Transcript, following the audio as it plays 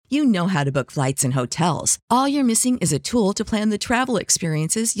You know how to book flights and hotels. All you're missing is a tool to plan the travel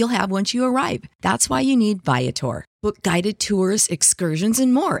experiences you'll have once you arrive. That's why you need Viator. Book guided tours, excursions,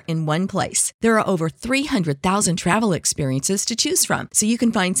 and more in one place. There are over 300,000 travel experiences to choose from, so you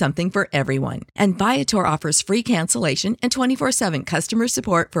can find something for everyone. And Viator offers free cancellation and 24/7 customer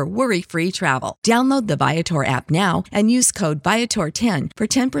support for worry-free travel. Download the Viator app now and use code Viator10 for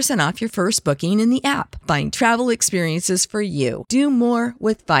 10% off your first booking in the app. Find travel experiences for you. Do more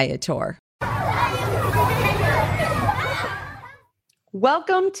with Viator.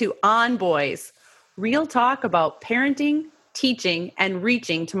 Welcome to On Boys, real talk about parenting, teaching, and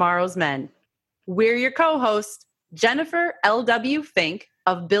reaching tomorrow's men. We're your co-hosts, Jennifer L.W. Fink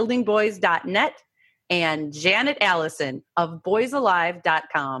of buildingboys.net and Janet Allison of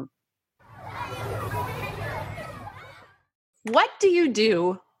boysalive.com. What do you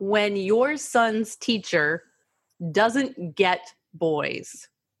do when your son's teacher doesn't get boys?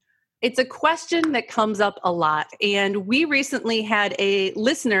 It's a question that comes up a lot, and we recently had a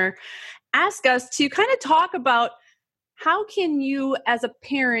listener ask us to kind of talk about how can you as a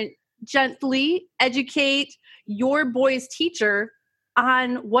parent gently educate your boy's teacher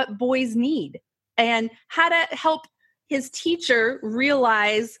on what boys need and how to help his teacher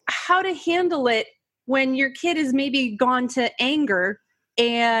realize how to handle it when your kid is maybe gone to anger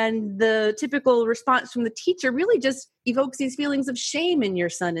and the typical response from the teacher really just evokes these feelings of shame in your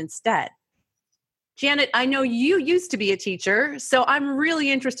son instead. Janet, I know you used to be a teacher, so I'm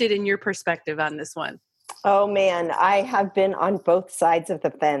really interested in your perspective on this one. Oh man, I have been on both sides of the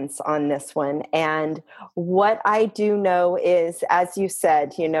fence on this one. And what I do know is, as you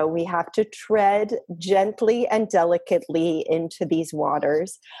said, we have to tread gently and delicately into these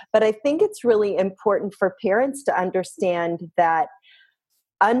waters. But I think it's really important for parents to understand that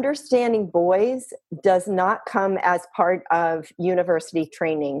understanding boys does not come as part of university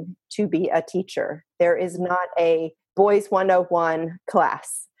training to be a teacher. There is not a Boys 101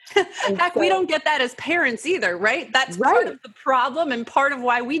 class. Heck, we don't get that as parents either, right? That's part of the problem and part of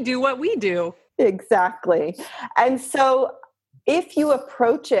why we do what we do. Exactly. And so if you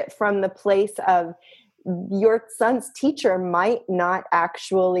approach it from the place of your son's teacher might not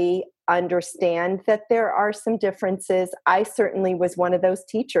actually understand that there are some differences. I certainly was one of those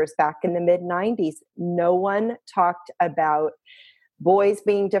teachers back in the mid-90s. No one talked about boys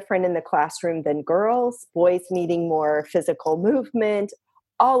being different in the classroom than girls, boys needing more physical movement.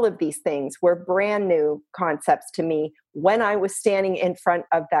 All of these things were brand new concepts to me when I was standing in front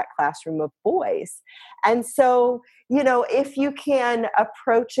of that classroom of boys. And so, if you can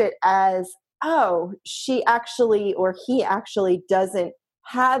approach it as, oh, she actually or he actually doesn't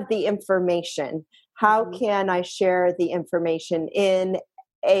have the information. How can I share the information in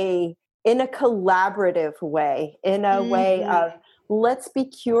a collaborative way, in a way of let's be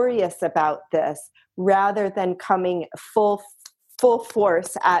curious about this rather than coming full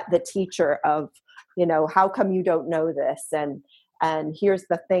force at the teacher of, how come you don't know this? And here's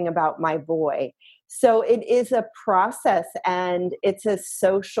the thing about my boy. So it is a process and it's a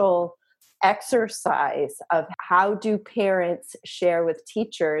social exercise of how do parents share with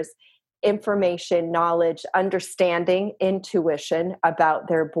teachers information, knowledge, understanding, intuition about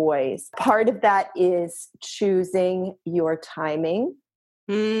their boys. Part of that is choosing your timing.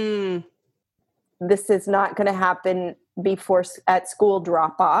 This is not going to happen before at school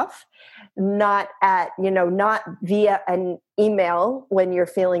drop off, not via an email when you're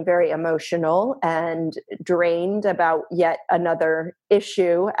feeling very emotional and drained about yet another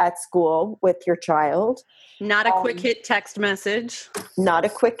issue at school with your child. Not a quick hit text message. Not a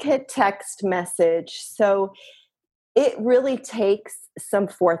quick hit text message. So it really takes some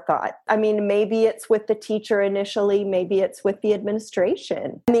forethought. I mean, maybe it's with the teacher initially, maybe it's with the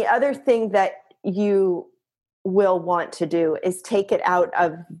administration. And the other thing that you will want to do is take it out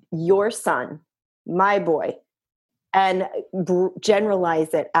of your son, my boy, and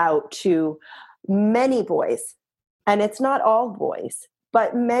generalize it out to many boys. And it's not all boys,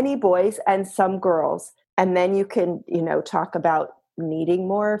 but many boys and some girls. And then you can, talk about needing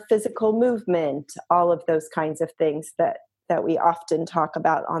more physical movement, all of those kinds of things that we often talk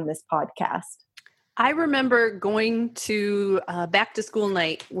about on this podcast. I remember going to back to school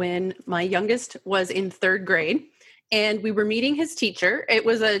night when my youngest was in third grade, and we were meeting his teacher. It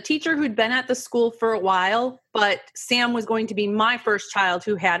was a teacher who'd been at the school for a while, but Sam was going to be my first child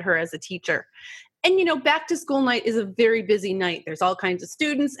who had her as a teacher. And, back to school night is a very busy night. There's all kinds of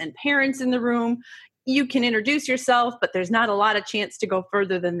students and parents in the room. You can introduce yourself, but there's not a lot of chance to go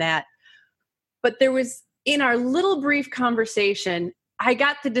further than that. But there was, in our little brief conversation, I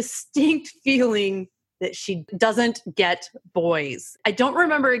got the distinct feeling that she doesn't get boys. I don't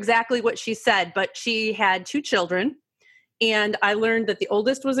remember exactly what she said, but she had 2 children. And I learned that the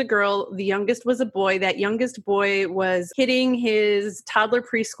oldest was a girl, the youngest was a boy. That youngest boy was hitting his toddler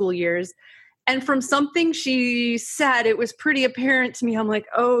preschool years. And from something she said, it was pretty apparent to me. I'm like,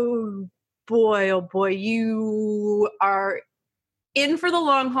 oh boy, you are in for the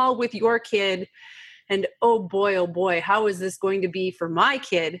long haul with your kid. And oh boy, how is this going to be for my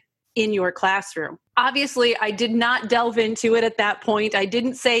kid in your classroom? Obviously, I did not delve into it at that point. I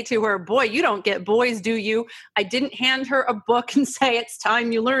didn't say to her, boy, you don't get boys, do you? I didn't hand her a book and say, it's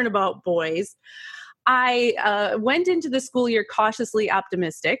time you learn about boys. I went into the school year cautiously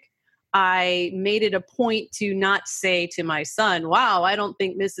optimistic. I made it a point to not say to my son, wow, I don't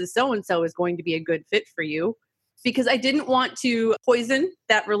think Mrs. So-and-so is going to be a good fit for you, because I didn't want to poison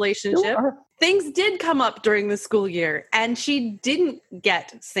that relationship. Sure. Things did come up during the school year, and she didn't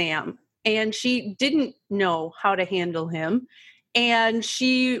get Sam, and she didn't know how to handle him. And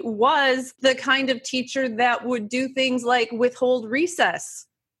she was the kind of teacher that would do things like withhold recess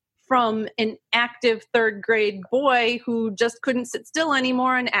from an active 3rd grade boy who just couldn't sit still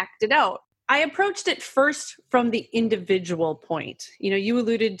anymore and acted out. I approached it first from the individual point. You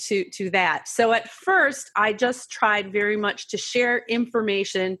alluded to that. So at first, I just tried very much to share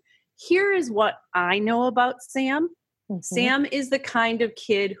information. Here is what I know about Sam. Mm-hmm. Sam is the kind of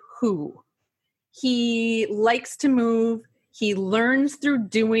kid who he likes to move. He learns through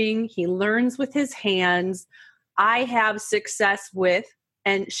doing. He learns with his hands. I have success with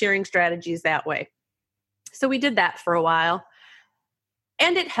and sharing strategies that way. So we did that for a while.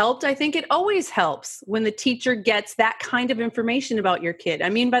 And it helped. I think it always helps when the teacher gets that kind of information about your kid. I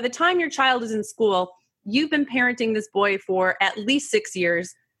mean, by the time your child is in school, you've been parenting this boy for at least 6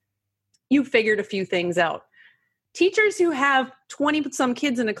 years. You figured a few things out. Teachers who have 20-some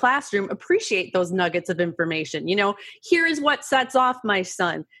kids in a classroom appreciate those nuggets of information. Here is what sets off my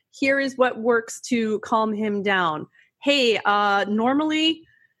son. Here is what works to calm him down. Hey, normally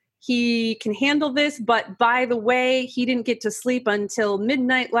he can handle this, but by the way, he didn't get to sleep until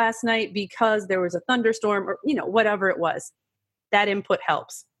midnight last night because there was a thunderstorm, or, whatever it was. That input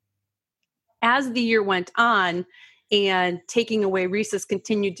helps. As the year went on and taking away recess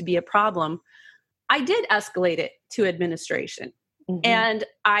continued to be a problem, I did escalate it to administration. Mm-hmm. And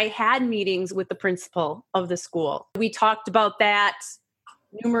I had meetings with the principal of the school. We talked about that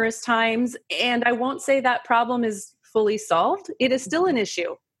numerous times, and I won't say that problem is fully solved. It is still an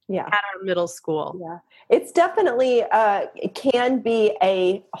issue at our middle school. Yeah, it's definitely, it can be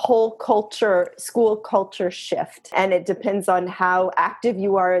a whole school culture shift. And it depends on how active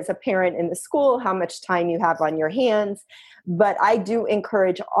you are as a parent in the school, how much time you have on your hands. But I do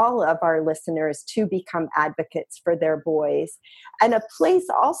encourage all of our listeners to become advocates for their boys. And a place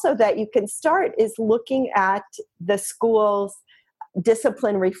also that you can start is looking at the school's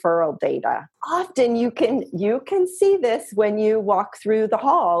discipline referral data. Often you can see this when you walk through the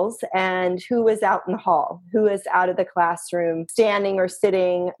halls, and who is out in the hall, who is out of the classroom, standing or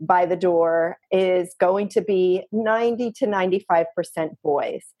sitting by the door is going to be 90 to 95%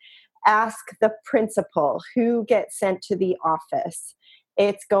 boys. Ask the principal who gets sent to the office.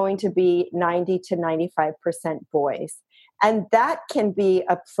 It's going to be 90 to 95% boys. And that can be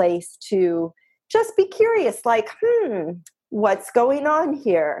a place to just be curious, like, what's going on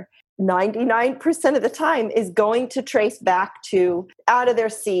here? 99% of the time is going to trace back to out of their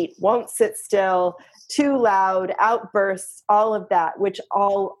seat, won't sit still, too loud, outbursts, all of that, which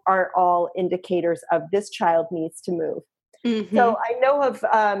are all indicators of this child needs to move. Mm-hmm. So I know of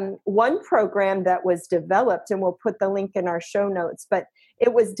one program that was developed, and we'll put the link in our show notes, but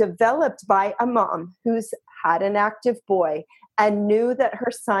it was developed by a mom who's had an active boy and knew that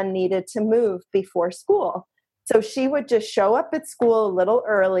her son needed to move before school. So she would just show up at school a little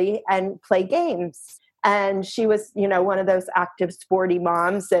early and play games. And she was, one of those active, sporty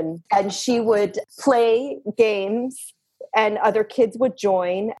moms. And she would play games, and other kids would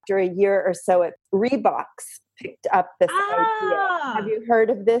join. After a year or so, Reeboks picked up this idea. Have you heard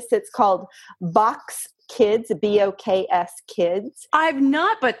of this? It's called Box Kids, BOKS Kids. I've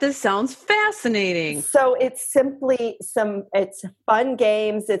not, but this sounds fascinating. So it's simply it's fun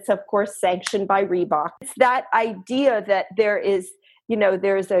games. It's of course sanctioned by Reebok. It's that idea that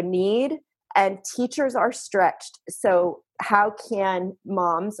there's a need and teachers are stretched. So how can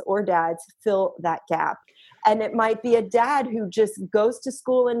moms or dads fill that gap? And it might be a dad who just goes to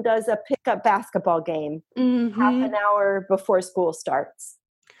school and does a pickup basketball game half an hour before school starts.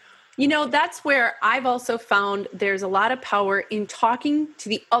 That's where I've also found there's a lot of power in talking to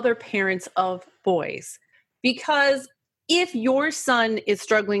the other parents of boys, because if your son is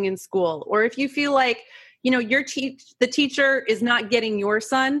struggling in school, or if you feel like, the teacher is not getting your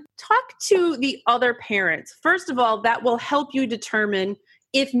son, talk to the other parents. First of all, that will help you determine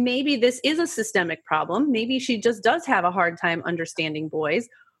if maybe this is a systemic problem. Maybe she just does have a hard time understanding boys,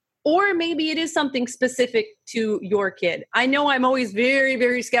 or maybe it is something specific to your kid. I know I'm always very,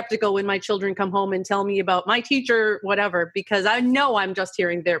 very skeptical when my children come home and tell me about my teacher, whatever, because I know I'm just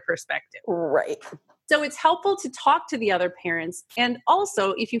hearing their perspective. Right. So it's helpful to talk to the other parents. And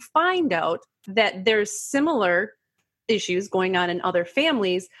also, if you find out that there's similar issues going on in other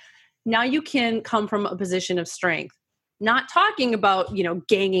families, now you can come from a position of strength. Not talking about,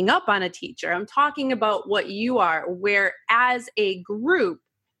 ganging up on a teacher. I'm talking about what you are, where as a group,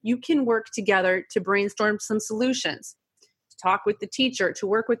 you can work together to brainstorm some solutions, to talk with the teacher, to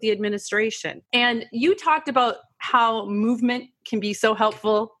work with the administration. And you talked about how movement can be so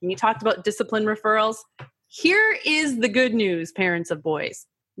helpful, and you talked about discipline referrals. Here is the good news, parents of boys.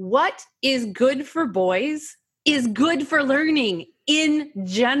 What is good for boys is good for learning in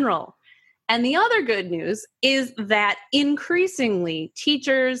general. And the other good news is that increasingly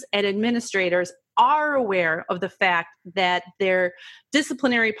teachers and administrators are aware of the fact that their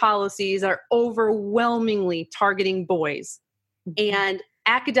disciplinary policies are overwhelmingly targeting boys. And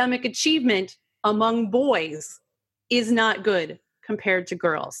academic achievement among boys is not good compared to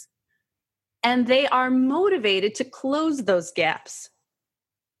girls. And they are motivated to close those gaps.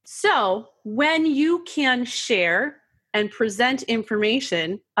 So when you can share and present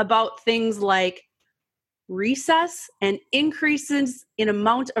information about things like recess and increases in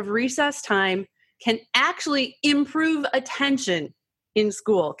amount of recess time can actually improve attention in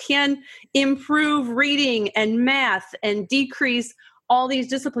school, can improve reading and math and decrease all these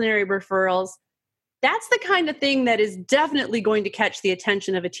disciplinary referrals, that's the kind of thing that is definitely going to catch the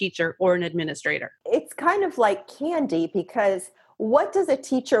attention of a teacher or an administrator. It's kind of like candy, because what does a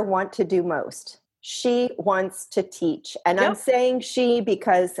teacher want to do most? She wants to teach. And Yep. I'm saying she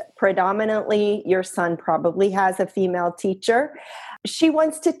because predominantly your son probably has a female teacher. She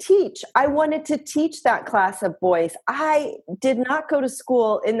wants to teach. I wanted to teach that class of boys. I did not go to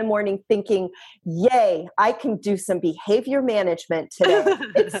school in the morning thinking, yay, I can do some behavior management today.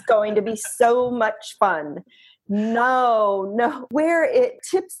 It's going to be so much fun. No. Where it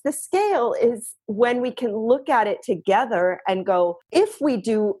tips the scale is when we can look at it together and go, if we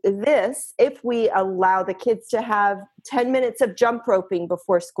do this, if we allow the kids to have 10 minutes of jump roping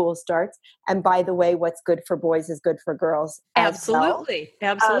before school starts, and by the way, what's good for boys is good for girls. Absolutely.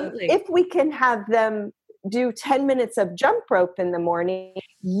 Absolutely. If we can have them do 10 minutes of jump rope in the morning,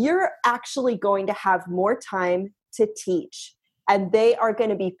 you're actually going to have more time to teach. And they are going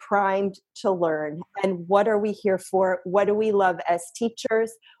to be primed to learn. And what are we here for? What do we love as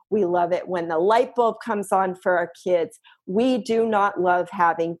teachers? We love it when the light bulb comes on for our kids. We do not love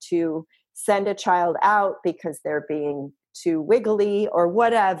having to send a child out because they're being too wiggly or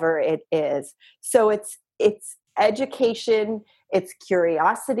whatever it is. So it's education, it's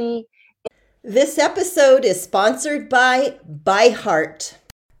curiosity. This episode is sponsored by ByHeart.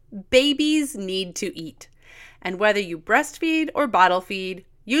 Babies need to eat. And whether you breastfeed or bottle feed,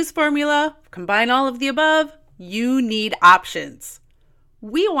 use formula, combine all of the above, you need options.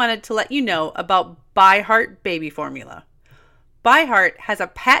 We wanted to let you know about ByHeart Baby Formula. ByHeart has a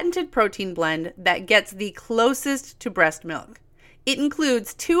patented protein blend that gets the closest to breast milk. It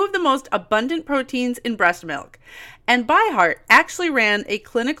includes 2 of the most abundant proteins in breast milk. And ByHeart actually ran a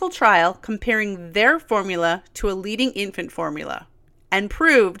clinical trial comparing their formula to a leading infant formula, and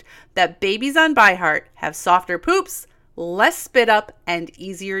proved that babies on ByHeart have softer poops, less spit up, and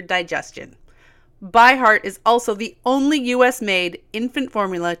easier digestion. ByHeart is also the only US-made infant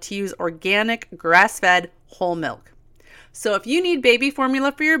formula to use organic, grass-fed, whole milk. So if you need baby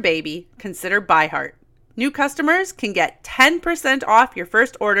formula for your baby, consider ByHeart. New customers can get 10% off your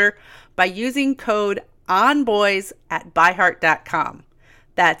first order by using code ONBOYS at byheart.com.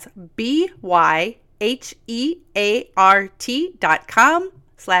 That's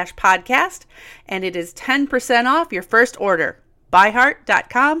BYHEART.com/podcast, and it is 10% off your first order.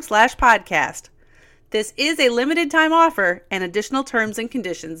 byheart.com/podcast. This is a limited time offer, and additional terms and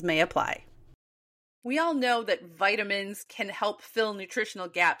conditions may apply. We all know that vitamins can help fill nutritional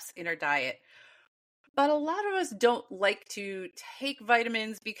gaps in our diet, but a lot of us don't like to take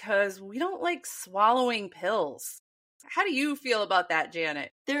vitamins because we don't like swallowing pills. How do you feel about that,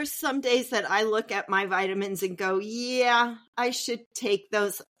 Janet? There's some days that I look at my vitamins and go, yeah, I should take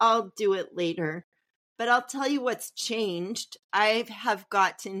those. I'll do it later. But I'll tell you what's changed. I have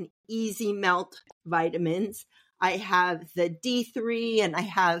gotten Easy Melt vitamins. I have the D3 and I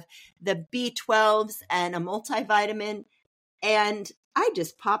have the B12s and a multivitamin. And I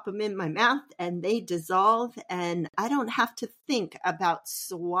just pop them in my mouth and they dissolve, and I don't have to think about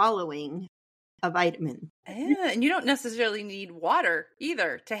swallowing a vitamin. Yeah, and you don't necessarily need water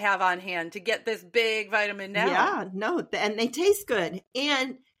either to have on hand to get this big vitamin down. Yeah, no, and they taste good.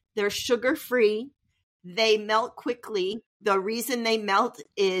 And they're sugar-free. They melt quickly. The reason they melt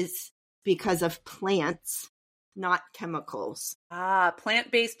is because of plants, not chemicals.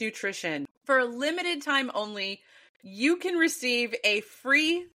 Plant-based nutrition. For a limited time only, you can receive a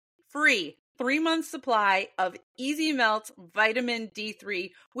free 3-month supply of Easy Melt Vitamin D3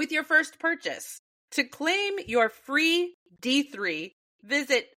 with your first purchase. To claim your free D3,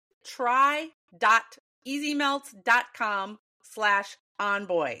 visit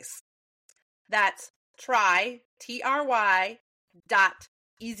try.easymelts.com/onboys. That's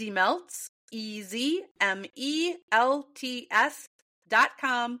try.easymelts,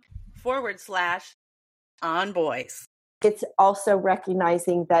 EZMELTS.com/onboys. It's also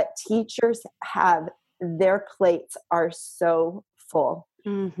recognizing that teachers have their plates are so full.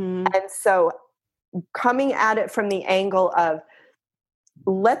 Mm-hmm. And so coming at it from the angle of,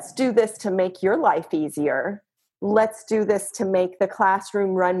 let's do this to make your life easier. Let's do this to make the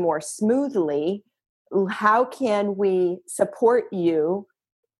classroom run more smoothly. How can we support you,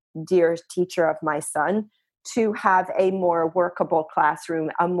 dear teacher of my son, to have a more workable classroom,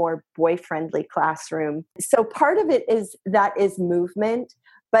 a more boy-friendly classroom? So part of it is movement,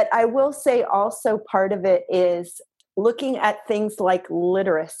 but I will say also part of it is looking at things like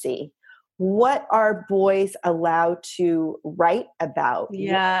literacy. What are boys allowed to write about?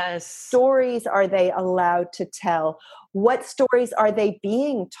 Yes. What stories are they allowed to tell? What stories are they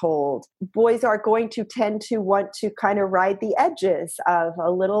being told? Boys are going to tend to want to kind of ride the edges of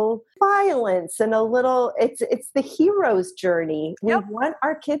a little violence and a little, it's the hero's journey. Yep. We want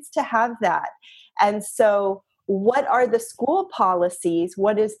our kids to have that. And so what are the school policies?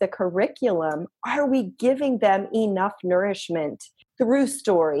 What is the curriculum? Are we giving them enough nourishment through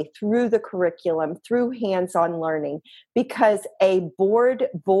story, through the curriculum, through hands-on learning? Because a bored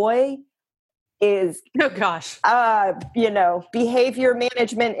boy is, Oh gosh. behavior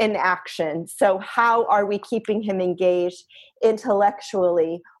management in action. So how are we keeping him engaged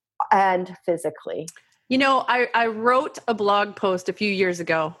intellectually and physically? I wrote a blog post a few years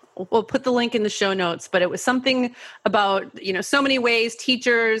ago. We'll put the link in the show notes, but it was something about, so many ways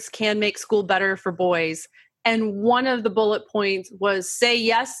teachers can make school better for boys. And one of the bullet points was say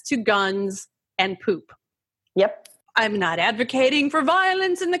yes to guns and poop. Yep. I'm not advocating for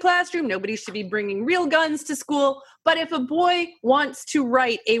violence in the classroom. Nobody should be bringing real guns to school. But if a boy wants to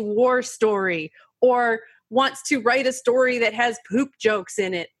write a war story or wants to write a story that has poop jokes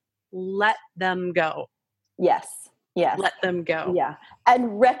in it, let them go. Yes. Let them go. Yeah.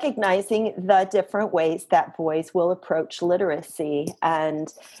 And recognizing the different ways that boys will approach literacy.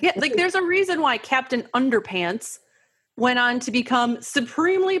 And yeah, there's a reason why Captain Underpants went on to become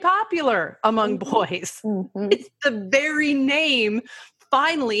supremely popular among boys. Mm-hmm. It's the very name.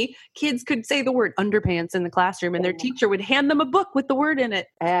 Finally, kids could say the word underpants in the classroom and their teacher would hand them a book with the word in it.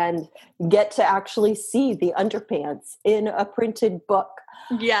 And get to actually see the underpants in a printed book.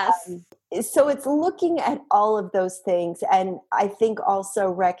 Yes. So it's looking at all of those things. And I think also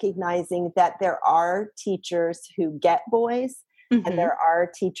recognizing that there are teachers who get boys Mm-hmm. and there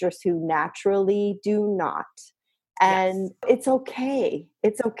are teachers who naturally do not. And It's okay.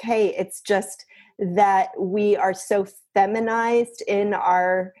 It's okay. It's just that we are so feminized in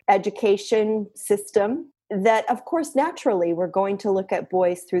our education system that, of course, naturally, we're going to look at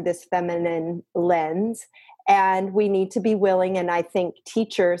boys through this feminine lens. And we need to be willing. And I think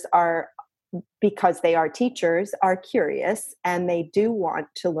teachers are, because they are teachers, are curious and they do want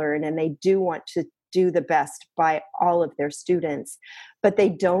to learn and they do want to do the best by all of their students, but they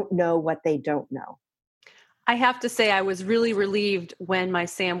don't know what they don't know. I have to say I was really relieved when my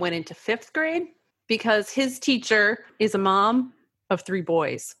Sam went into 5th grade because his teacher is a mom of 3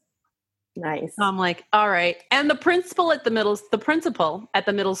 boys. Nice. So I'm like, all right. And the principal at the middle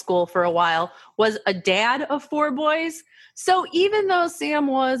school for a while was a dad of 4 boys. So even though Sam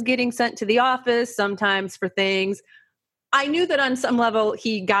was getting sent to the office sometimes for things, I knew that on some level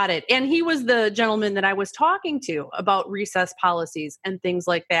he got it. And he was the gentleman that I was talking to about recess policies and things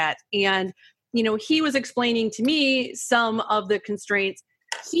like that. And, he was explaining to me some of the constraints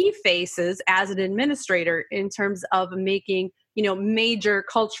he faces as an administrator in terms of making, major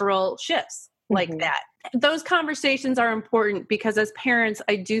cultural shifts like that. Those conversations are important because as parents,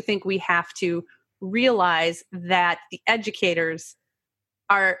 I do think we have to realize that the educators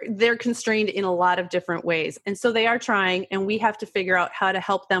they're constrained in a lot of different ways. And so they are trying, and we have to figure out how to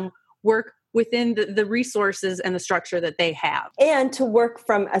help them work within the resources and the structure that they have. And to work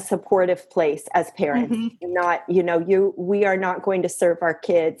from a supportive place as parents. Not, we are not going to serve our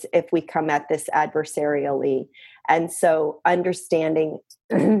kids if we come at this adversarially. And so understanding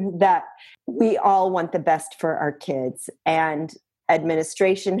that we all want the best for our kids, and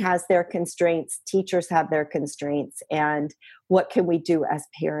administration has their constraints, teachers have their constraints, and what can we do as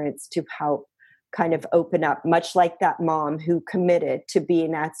parents to help kind of open up, much like that mom who committed to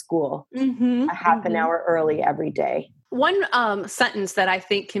being at school a half an hour early every day. One sentence that I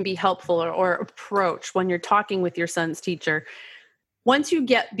think can be helpful or approach when you're talking with your son's teacher, once you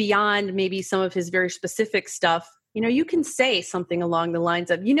get beyond maybe some of his very specific stuff, you can say something along the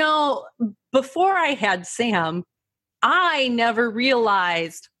lines of, before I had Sam, I never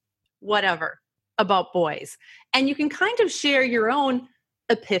realized whatever about boys. And you can kind of share your own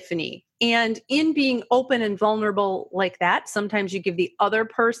epiphany. And in being open and vulnerable like that, sometimes you give the other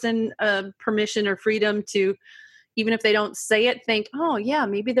person permission or freedom to, even if they don't say it, think, oh yeah,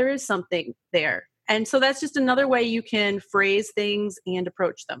 maybe there is something there. And so that's just another way you can phrase things and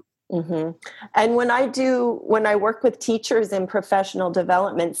approach them. Mm-hmm. And when I work with teachers in professional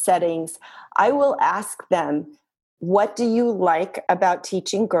development settings, I will ask them, what do you like about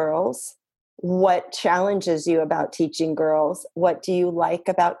teaching girls? What challenges you about teaching girls? What do you like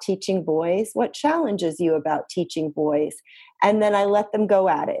about teaching boys? What challenges you about teaching boys? And then I let them go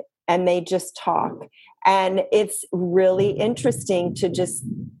at it and they just talk. And it's really interesting to just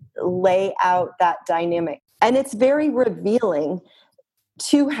lay out that dynamic. And it's very revealing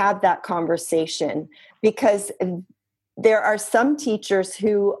to have that conversation, because there are some teachers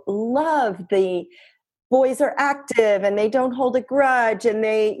who love the boys are active and they don't hold a grudge and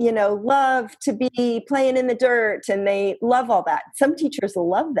they, love to be playing in the dirt and they love all that. Some teachers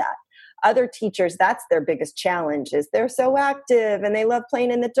love that. Other teachers, that's their biggest challenge, is they're so active and they love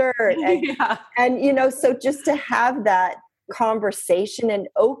playing in the dirt. And, so just to have that conversation and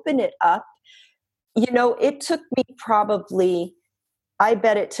open it up, it took me I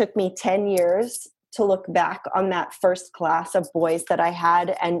bet it took me 10 years to look back on that first class of boys that I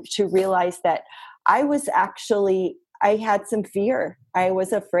had and to realize that I had some fear. I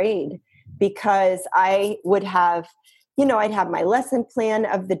was afraid because I would have, I'd have my lesson plan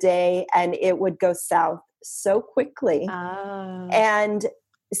of the day and it would go south so quickly. Oh. And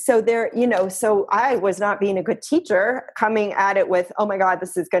so so I was not being a good teacher, coming at it with, oh my God,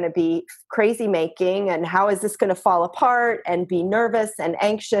 this is going to be crazy making. And how is this going to fall apart, and be nervous and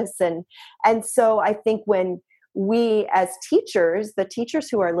anxious. And so I think when we as teachers, the teachers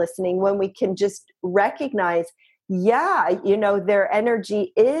who are listening, when we can just recognize, their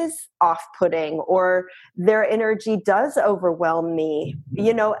energy is off-putting, or their energy does overwhelm me,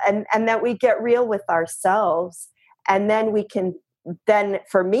 and that we get real with ourselves. And then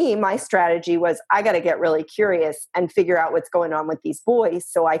for me, my strategy was, I got to get really curious and figure out what's going on with these boys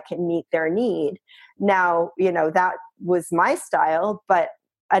so I can meet their need. Now, that was my style, but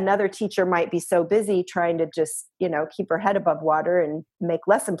another teacher might be so busy trying to just, keep her head above water and make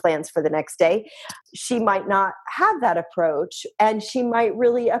lesson plans for the next day. She might not have that approach, and she might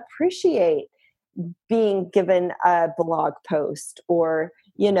really appreciate being given a blog post or,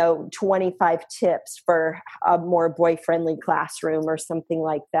 25 tips for a more boy-friendly classroom or something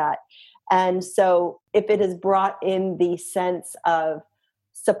like that. And so if it is brought in the sense of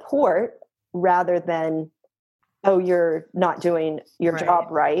support rather than, oh, you're not doing your job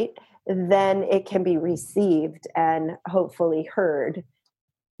right, then it can be received and hopefully heard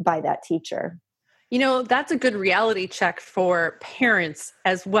by that teacher. That's a good reality check for parents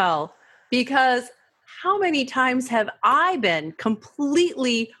as well, because how many times have I been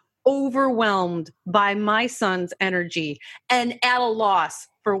completely overwhelmed by my son's energy and at a loss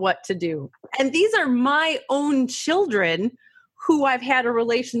for what to do? And these are my own children who I've had a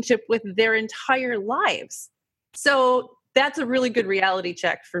relationship with their entire lives. So that's a really good reality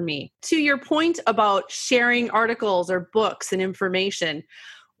check for me. To your point about sharing articles or books and information,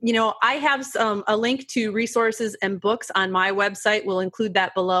 I have a link to resources and books on my website. We'll include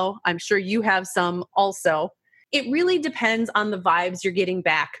that below. I'm sure you have some also. It really depends on the vibes you're getting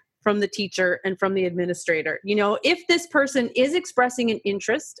back from the teacher and from the administrator. If this person is expressing an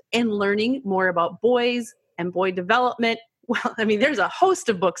interest in learning more about boys and boy development, well, there's a host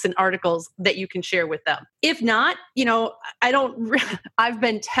of books and articles that you can share with them. If not, I've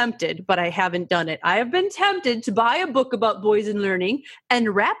been tempted, but I haven't done it. I have been tempted to buy a book about boys and learning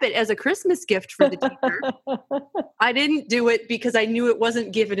and wrap it as a Christmas gift for the teacher. I didn't do it because I knew it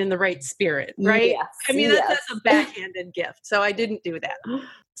wasn't given in the right spirit, right? Yes, that's a backhanded gift. So I didn't do that.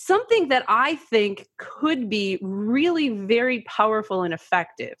 Something that I think could be really very powerful and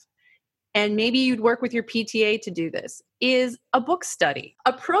effective and maybe you'd work with your PTA to do this, is a book study.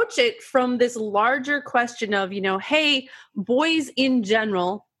 Approach it from this larger question of, hey, boys in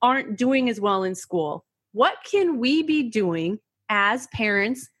general aren't doing as well in school. What can we be doing as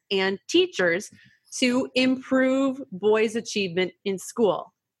parents and teachers to improve boys' achievement in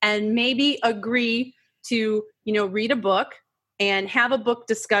school? And maybe agree to, read a book and have a book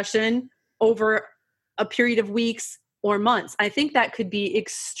discussion over a period of weeks or months. I think that could be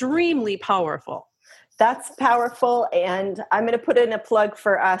extremely powerful. That's powerful. And I'm going to put in a plug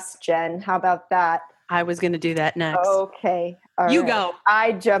for us, Jen. How about that? I was going to do that next. Okay. You go.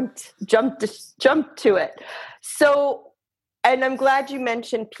 I jumped to it. So, and I'm glad you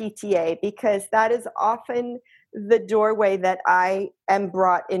mentioned PTA, because that is often the doorway that I am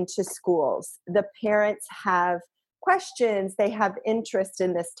brought into schools. The parents have questions, they have interest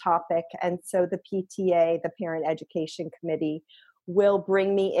in this topic. And so the PTA, the Parent Education Committee, will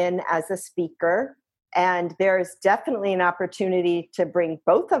bring me in as a speaker. And there's definitely an opportunity to bring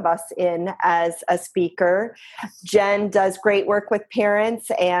both of us in as a speaker. Jen does great work with parents,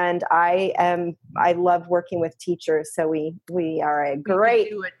 and I love working with teachers. So we are a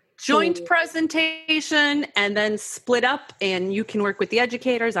great joint presentation and then split up, and you can work with the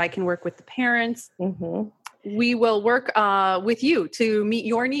educators. I can work with the parents. Mm-hmm. We will work with you to meet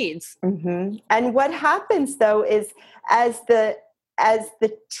your needs. Mm-hmm. And what happens though is as the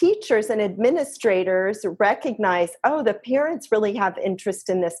teachers and administrators recognize, oh, the parents really have interest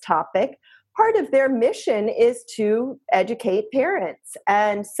in this topic, part of their mission is to educate parents.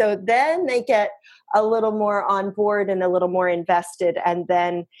 And so then they get a little more on board and a little more invested. And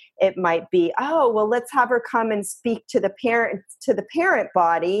then it might be, oh, well, let's have her come and speak to the parent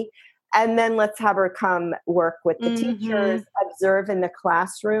body. And then let's have her come work with the teachers, observe in the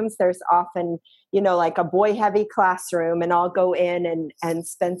classrooms. There's often, like a boy-heavy classroom, and I'll go in and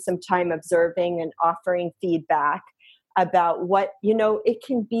spend some time observing and offering feedback about what, it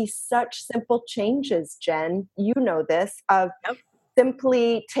can be such simple changes, Jen. You know this, of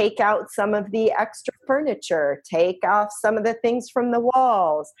simply take out some of the extra furniture, take off some of the things from the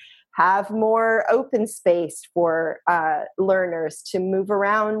walls, have more open space for learners to move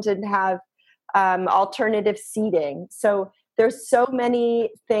around and have alternative seating. So there's so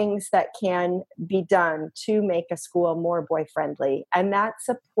many things that can be done to make a school more boy-friendly. And that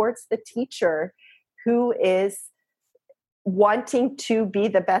supports the teacher who is wanting to be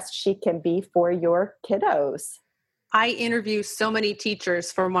the best she can be for your kiddos. I interview so many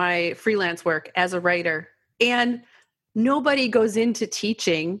teachers for my freelance work as a writer, and nobody goes into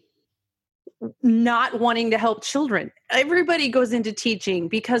teaching not wanting to help children. Everybody goes into teaching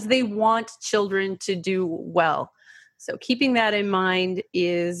because they want children to do well. So keeping that in mind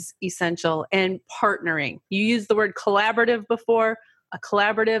is essential. And partnering. You used the word collaborative before. A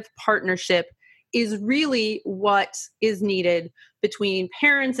collaborative partnership is really what is needed between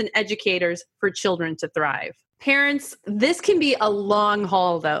parents and educators for children to thrive. Parents, this can be a long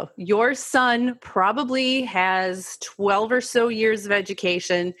haul though. Your son probably has 12 or so years of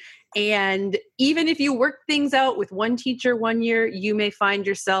education. And even if you work things out with one teacher 1 year, you may find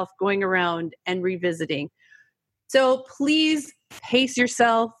yourself going around and revisiting. So please pace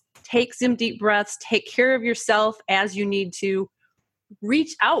yourself, take some deep breaths, take care of yourself as you need to.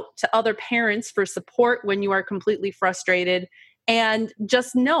 Reach out to other parents for support when you are completely frustrated. And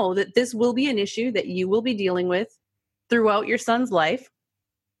just know that this will be an issue that you will be dealing with throughout your son's life.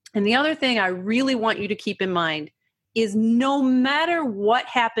 And the other thing I really want you to keep in mind is no matter what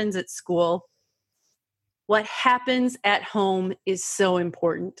happens at school, what happens at home is so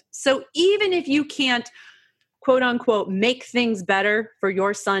important. So even if you can't, quote unquote, make things better for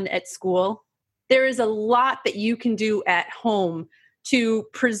your son at school, there is a lot that you can do at home to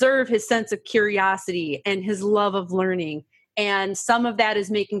preserve his sense of curiosity and his love of learning. And some of that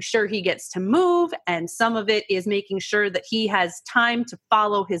is making sure he gets to move, and some of it is making sure that he has time to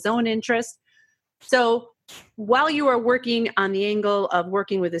follow his own interests. So while you are working on the angle of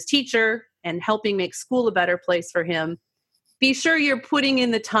working with his teacher and helping make school a better place for him, be sure you're putting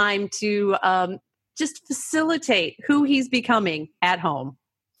in the time to just facilitate who he's becoming at home.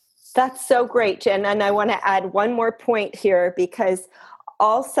 That's so great, Jen. And I want to add one more point here, because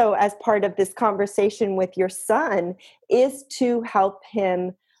also as part of this conversation with your son is to help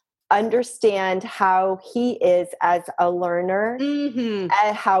him understand how he is as a learner, and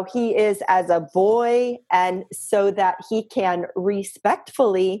how he is as a boy, and so that he can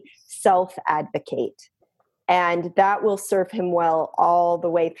respectfully self-advocate. And that will serve him well all the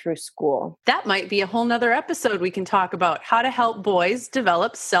way through school. That might be a whole nother episode we can talk about how to help boys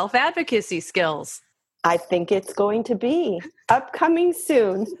develop self-advocacy skills. I think it's going to be upcoming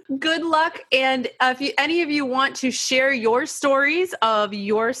soon. Good luck. And if any of you want to share your stories of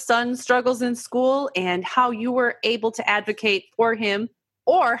your son's struggles in school and how you were able to advocate for him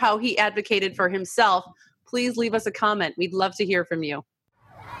or how he advocated for himself, please leave us a comment. We'd love to hear from you.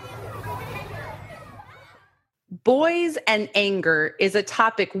 Boys and anger is a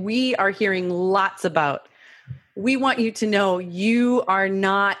topic we are hearing lots about. We want you to know you are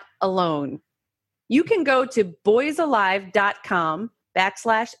not alone. You can go to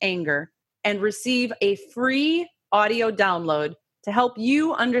boysalive.com/anger and receive a free audio download to help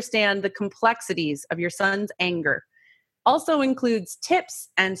you understand the complexities of your son's anger. Also includes tips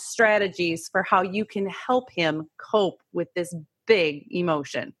and strategies for how you can help him cope with this big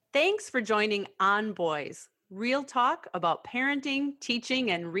emotion. Thanks for joining On Boys, real talk about parenting,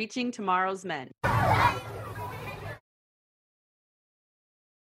 teaching, and reaching tomorrow's men.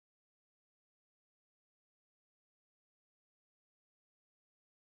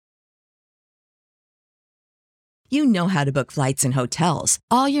 You know how to book flights and hotels.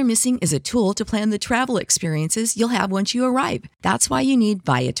 All you're missing is a tool to plan the travel experiences you'll have once you arrive. That's why you need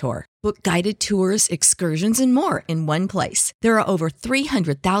Viator. Book guided tours, excursions, and more in one place. There are over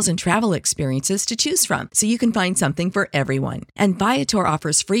 300,000 travel experiences to choose from, so you can find something for everyone. And Viator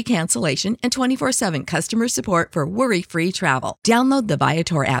offers free cancellation and 24/7 customer support for worry-free travel. Download the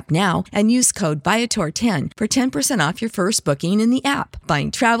Viator app now and use code Viator10 for 10% off your first booking in the app.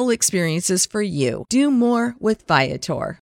 Find travel experiences for you. Do more with Viator.